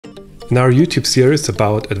In our YouTube series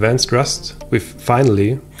about advanced Rust, we've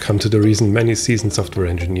finally come to the reason many seasoned software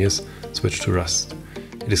engineers switch to Rust.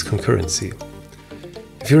 It is concurrency.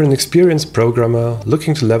 If you're an experienced programmer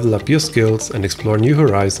looking to level up your skills and explore new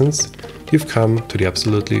horizons, you've come to the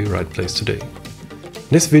absolutely right place today. In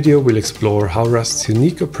this video we'll explore how Rust's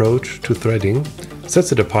unique approach to threading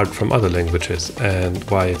sets it apart from other languages and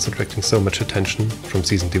why it's attracting so much attention from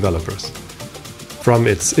seasoned developers. From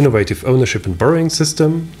its innovative ownership and borrowing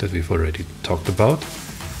system that we've already talked about,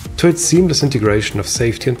 to its seamless integration of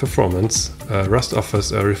safety and performance, Rust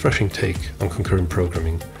offers a refreshing take on concurrent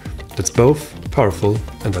programming that's both powerful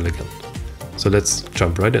and elegant. So let's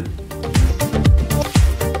jump right in.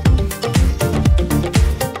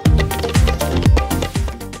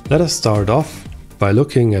 Let us start off by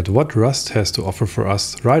looking at what Rust has to offer for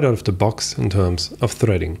us right out of the box in terms of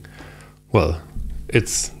threading. Well,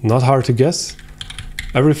 it's not hard to guess.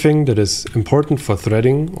 Everything that is important for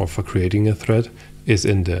threading or for creating a thread is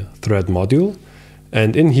in the thread module,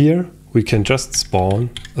 and in here we can just spawn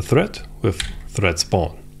a thread with thread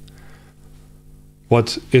spawn.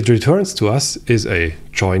 What it returns to us is a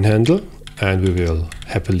join handle, and we will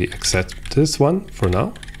happily accept this one for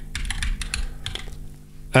now.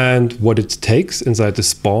 And what it takes inside the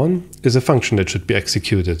spawn is a function that should be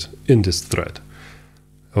executed in this thread.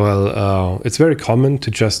 Well, it's very common to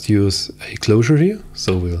just use a closure here,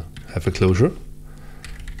 so we'll have a closure.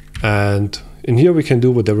 And in here we can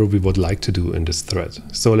do whatever we would like to do in this thread.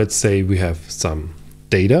 So let's say we have some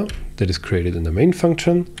data that is created in the main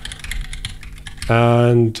function.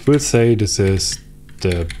 And we'll say this is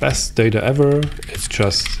the best data ever. It's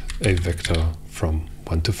just a vector from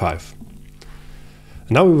 1 to 5.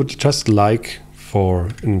 And now we would just like, for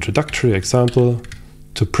an introductory example,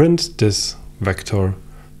 to print this vector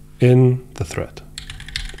in the thread.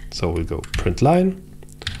 So we'll go print line,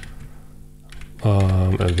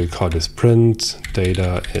 and we'll call this print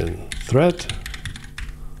data in thread.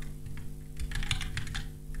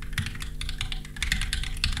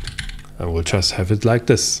 And we'll just have it like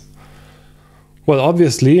this. Well,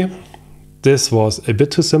 obviously, this was a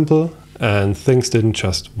bit too simple and things didn't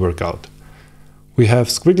just work out. We have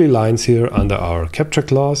squiggly lines here under our capture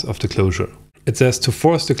clause of the closure. It says to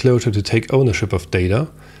force the closure to take ownership of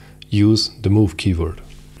data, use the move keyword.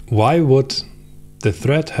 Why would the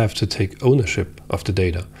thread have to take ownership of the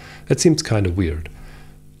data? That seems kind of weird.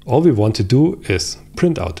 All we want to do is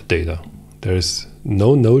print out the data. There is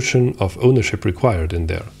no notion of ownership required in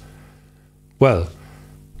there. Well,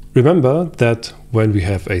 remember that when we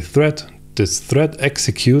have a thread, this thread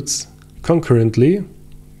executes concurrently,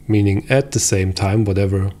 meaning at the same time,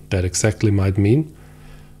 whatever that exactly might mean,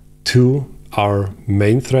 to our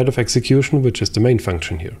main thread of execution, which is the main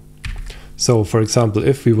function here. So, for example,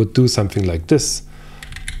 if we would do something like this,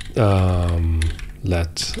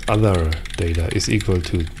 let other data is equal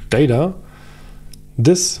to data,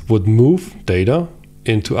 this would move data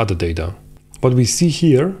into other data. What we see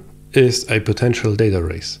here is a potential data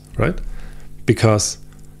race, right? Because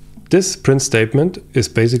this print statement is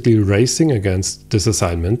basically racing against this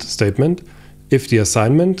assignment statement. If the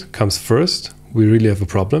assignment comes first, we really have a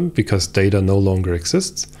problem because data no longer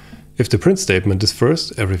exists. If the print statement is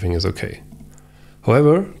first, everything is okay.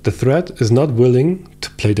 However, the thread is not willing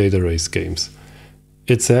to play data race games.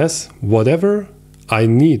 It says, whatever I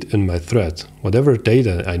need in my thread, whatever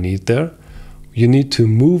data I need there, you need to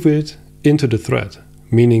move it into the thread,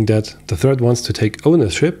 meaning that the thread wants to take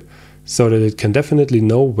ownership so that it can definitely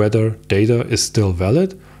know whether data is still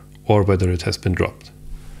valid or whether it has been dropped.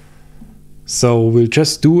 So we'll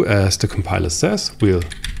just do as the compiler says. We'll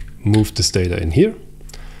move this data in here.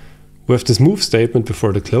 With this move statement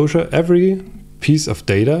before the closure, every piece of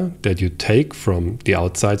data that you take from the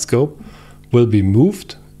outside scope will be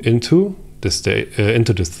moved into this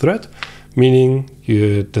thread, meaning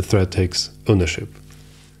the thread takes ownership.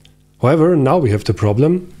 However, now we have the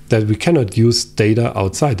problem that we cannot use data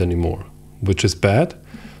outside anymore, which is bad.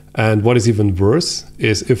 And what is even worse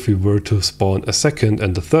is if we were to spawn a second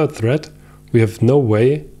and a third thread, we have no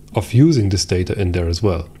way of using this data in there as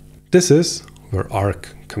well. This is where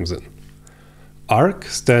arc comes in. Arc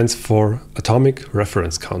stands for atomic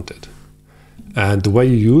reference counted. And the way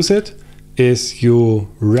you use it is you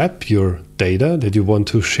wrap your data that you want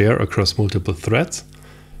to share across multiple threads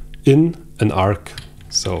in an arc.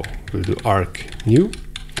 So we'll do arc new,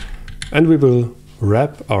 and we will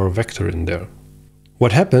wrap our vector in there.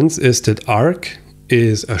 What happens is that arc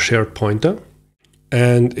is a shared pointer,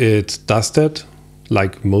 and it does that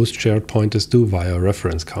like most shared pointers do via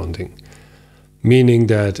reference counting, meaning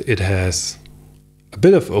that it has a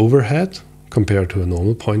bit of overhead compared to a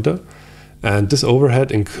normal pointer, and this overhead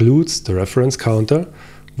includes the reference counter,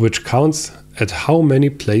 which counts at how many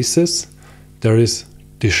places there is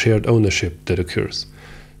the shared ownership that occurs.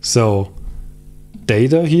 So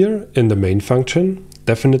data here in the main function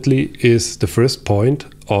definitely is the first point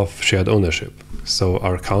of shared ownership. So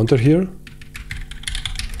our counter here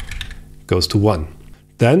goes to 1.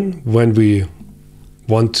 Then when we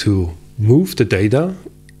want to move the data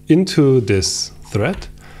into this thread,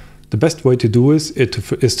 the best way to do is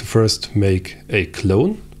to first make a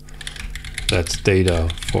clone. That's data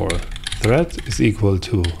for thread is equal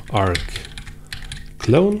to arc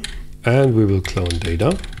clone, and we will clone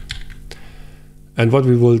data. And what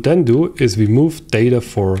we will then do is we move data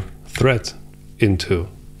for thread into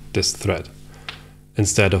this thread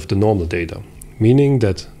instead of the normal data, meaning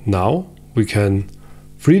that now we can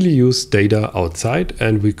freely use data outside,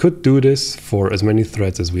 and we could do this for as many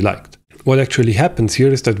threads as we liked. What actually happens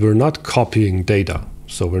here is that we're not copying data.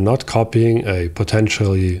 So we're not copying a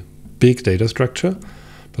potentially big data structure,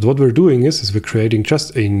 but what we're doing is we're creating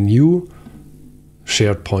just a new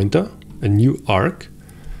shared pointer, a new arc,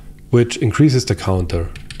 which increases the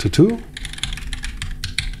counter to 2.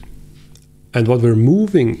 And what we're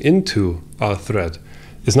moving into our thread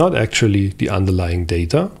is not actually the underlying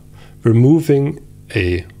data. We're moving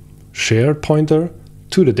a shared pointer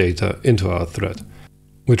to the data into our thread,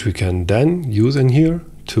 which we can then use in here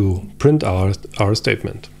to print our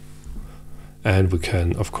statement. And we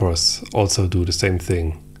can, of course, also do the same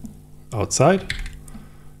thing outside.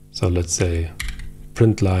 So let's say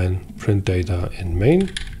print line, print data in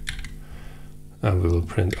main, and we will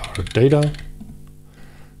print our data.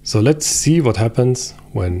 So let's see what happens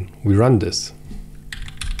when we run this.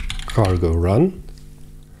 Cargo run.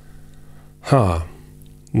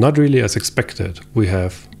 Not really as expected. We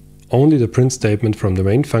have only the print statement from the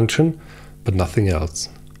main function, but nothing else.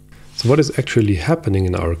 So what is actually happening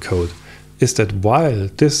in our code is that while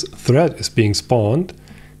this thread is being spawned,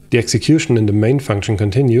 the execution in the main function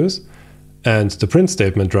continues, and the print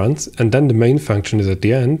statement runs, and then the main function is at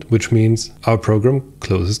the end, which means our program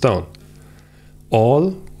closes down.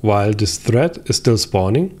 All while this thread is still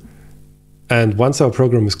spawning, and once our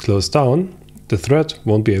program is closed down, the thread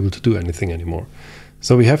won't be able to do anything anymore.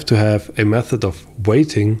 So we have to have a method of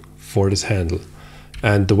waiting for this handle.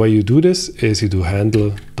 And the way you do this is you do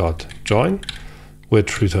handle.join,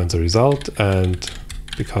 which returns a result. And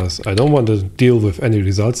because I don't want to deal with any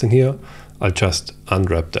results in here, I'll just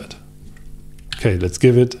unwrap that. Okay, let's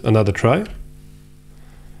give it another try.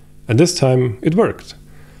 And this time it worked.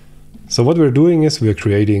 So what we're doing is we're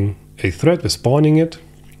creating a thread, we're spawning it,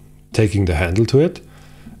 taking the handle to it,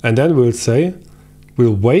 and then we'll say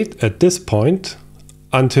we'll wait at this point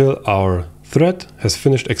until our thread has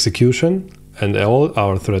finished execution, and all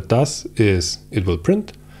our thread does is it will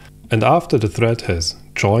print. And after the thread has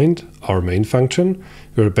joined our main function,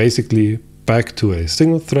 we're basically back to a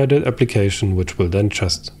single-threaded application, which will then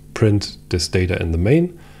just print this data in the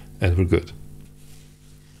main, and we're good.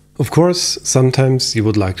 Of course, sometimes you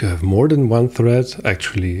would like to have more than one thread.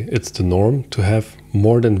 Actually, it's the norm to have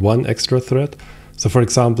more than one extra thread. So for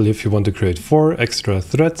example, if you want to create 4 extra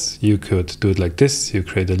threads, you could do it like this. You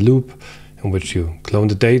create a loop in which you clone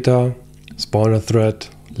the data, spawn a thread,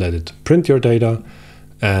 let it print your data,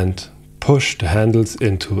 and push the handles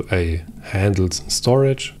into a handles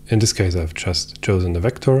storage. In this case, I've just chosen a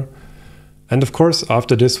vector. And of course,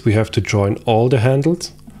 after this, we have to join all the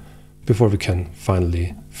handles before we can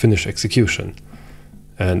finally finish execution.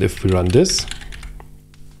 And if we run this,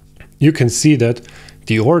 you can see that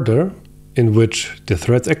the order in which the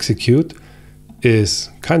threads execute is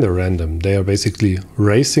kind of random. They are basically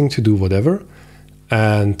racing to do whatever,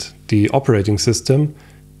 and the operating system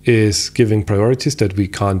is giving priorities that we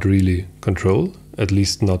can't really control, at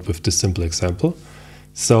least not with this simple example.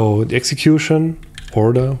 So the execution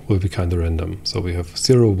order will be kind of random. So we have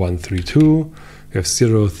 0, 1, 3, 2, we have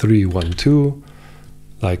 0, 3, 1, 2.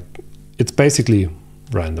 Like, it's basically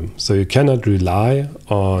random. So you cannot rely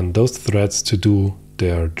on those threads to do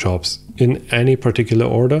their jobs in any particular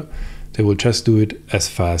order. They will just do it as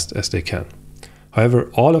fast as they can. However,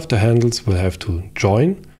 all of the handles will have to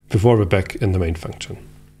join before we're back in the main function.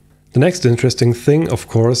 The next interesting thing, of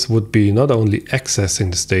course, would be not only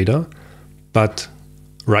accessing this data, but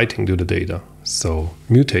writing to the data, so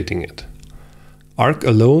mutating it. Arc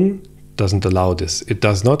alone doesn't allow this. It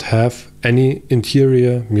does not have any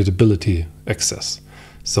interior mutability access.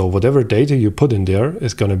 So whatever data you put in there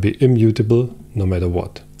is going to be immutable no matter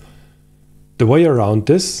what. The way around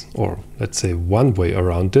this, or let's say one way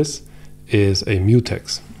around this, is a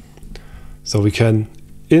mutex. So we can,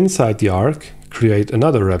 inside the arc, create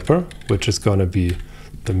another wrapper, which is going to be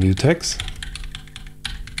the mutex.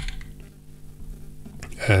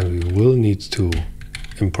 And we will need to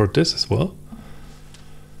import this as well.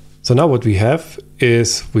 So now what we have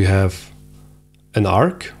is we have an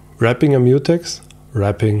arc wrapping a mutex,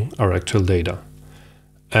 wrapping our actual data.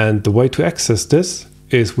 And the way to access this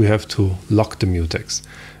is we have to lock the mutex.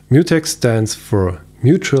 Mutex stands for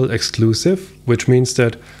mutual exclusive, which means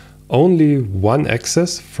that only one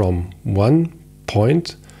access from one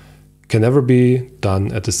point can never be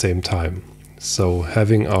done at the same time. So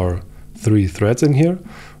having our 3 threads in here,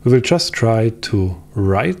 we will just try to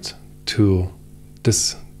write to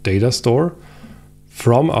this data store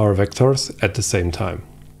from our vectors at the same time.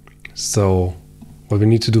 So what we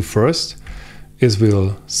need to do first is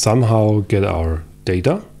we'll somehow get our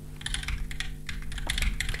data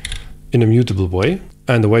in a mutable way.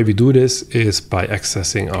 And the way we do this is by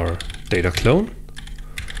accessing our data clone.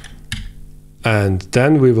 And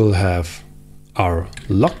then we will have our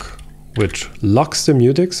lock, which locks the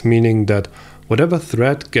mutex, meaning that whatever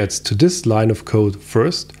thread gets to this line of code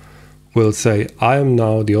first will say, I am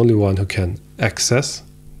now the only one who can access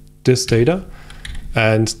this data.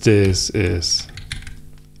 And this is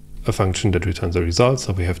a function that returns a result.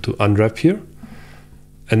 So we have to unwrap here.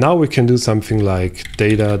 And now we can do something like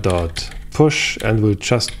data.push, and we'll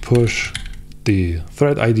just push the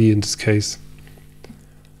thread ID in this case.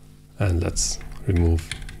 And let's remove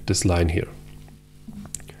this line here.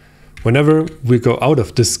 Whenever we go out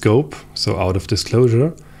of this scope, so out of this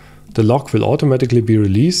closure, the lock will automatically be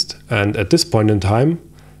released. And at this point in time,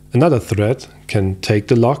 another thread can take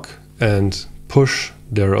the lock and push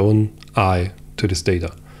their own I to this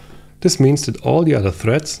data. This means that all the other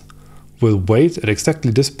threads will wait at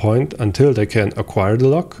exactly this point until they can acquire the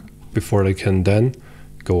lock before they can then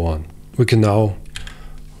go on. We can now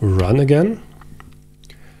run again.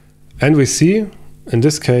 And we see, in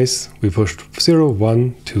this case, we pushed 0,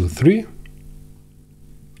 1, 2, 3,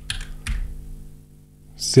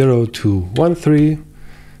 0, 2, 1, 3,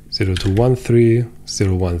 0, 2, 1, 3,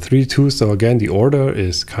 0, 1, 3, 2. So again, the order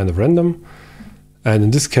is kind of random. And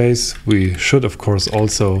in this case, we should, of course,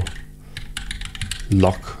 also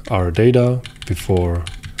lock our data before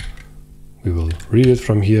we will read it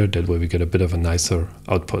from here. That way we get a bit of a nicer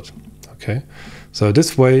output. Okay, so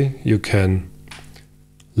this way you can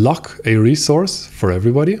lock a resource for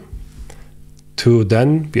everybody to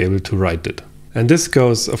then be able to write it. And this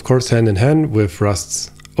goes, of course, hand in hand with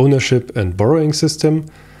Rust's ownership and borrowing system,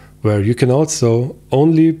 where you can also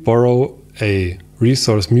only borrow a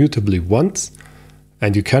resource mutably once,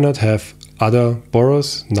 and you cannot have other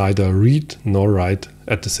borrows neither read nor write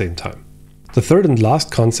at the same time. The third and last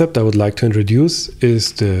concept I would like to introduce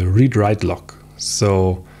is the read-write lock.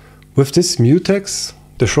 So with this mutex,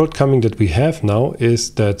 the shortcoming that we have now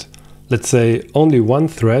is that, let's say, only one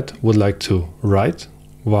thread would like to write,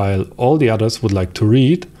 while all the others would like to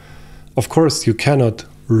read. Of course, you cannot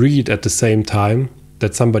read at the same time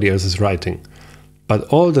that somebody else is writing. But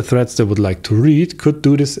all the threads that would like to read could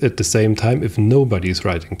do this at the same time if nobody is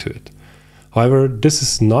writing to it. However, this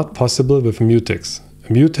is not possible with a mutex.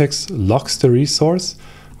 A mutex locks the resource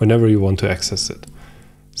whenever you want to access it.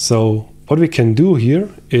 So what we can do here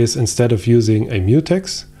is, instead of using a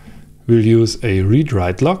mutex, we'll use a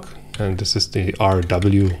read-write lock, and this is the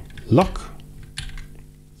RW lock.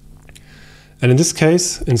 And in this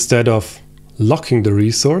case, instead of locking the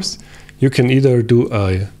resource, you can either do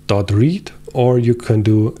a .read or you can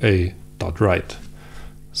do a .write.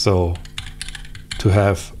 So to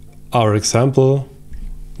have our example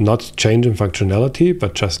not change in functionality,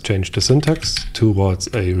 but just change the syntax towards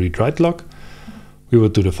a read-write lock, we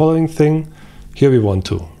would do the following thing. Here we want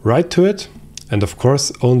to write to it. And of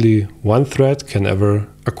course, only one thread can ever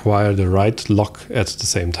acquire the write lock at the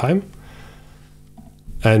same time.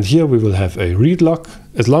 And here we will have a read lock.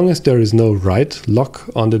 As long as there is no write lock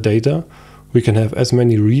on the data, we can have as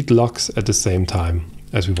many read locks at the same time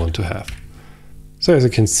as we want to have. So as you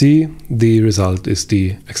can see, the result is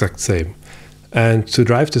the exact same. And to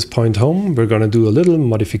drive this point home, we're going to do a little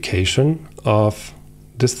modification of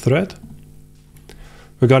this thread.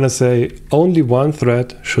 We're going to say only one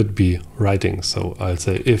thread should be writing. So I'll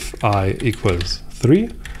say if I equals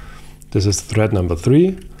 3, this is thread number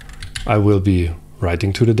 3, I will be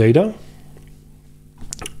writing to the data.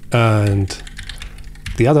 And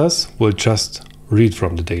the others will just read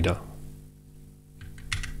from the data.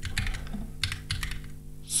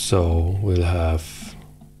 So we'll have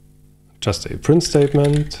just a print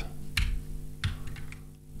statement,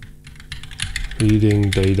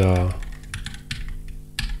 reading data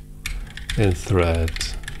in thread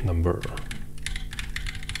number.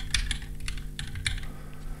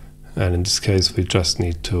 And in this case, we just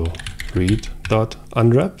need to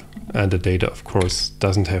read.unwrap, and the data, of course,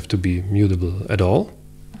 doesn't have to be mutable at all.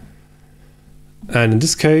 And in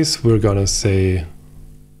this case, we're gonna say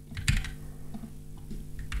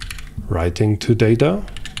writing to data.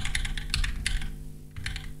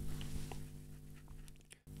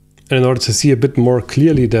 And in order to see a bit more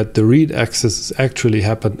clearly that the read access actually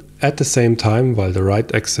happened at the same time while the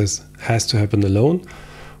write access has to happen alone,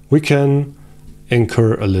 we can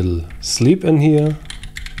incur a little sleep in here,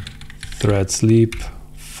 thread sleep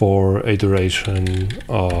for a duration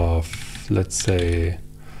of, let's say,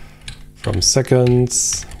 from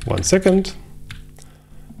seconds, 1 second.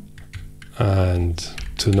 And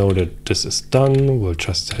to know that this is done, we'll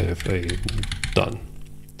just have a done.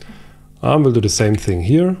 And we'll do the same thing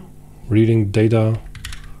here, reading data,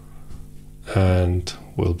 and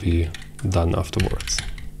will be done afterwards.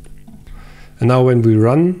 And now when we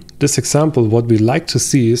run this example, what we like to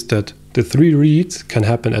see is that the 3 reads can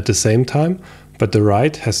happen at the same time, but the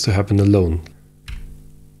write has to happen alone.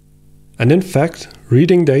 And in fact,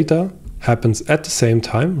 reading data happens at the same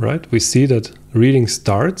time, right? We see that reading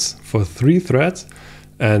starts for 3 threads,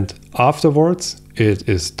 and afterwards it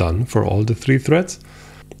is done for all the 3 threads,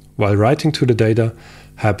 while writing to the data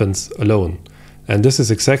happens alone. And this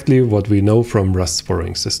is exactly what we know from Rust's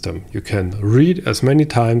borrowing system. You can read as many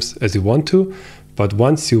times as you want to, but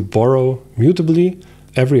once you borrow mutably,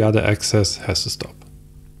 every other access has to stop.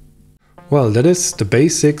 Well, that is the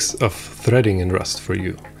basics of threading in Rust for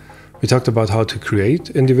you. We talked about how to create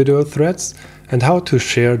individual threads and how to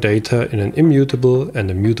share data in an immutable and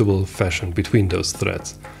immutable fashion between those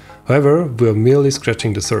threads. However, we are merely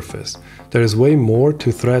scratching the surface. There is way more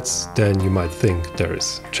to threads than you might think. There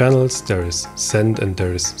is channels, there is send, and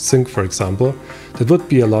there is sync, for example. That would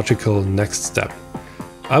be a logical next step.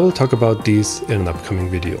 I will talk about these in an upcoming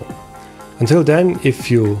video. Until then, if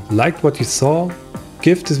you liked what you saw,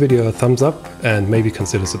 give this video a thumbs up and maybe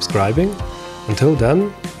consider subscribing. Until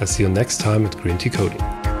then, I'll see you next time at Green Tea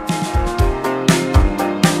Coding.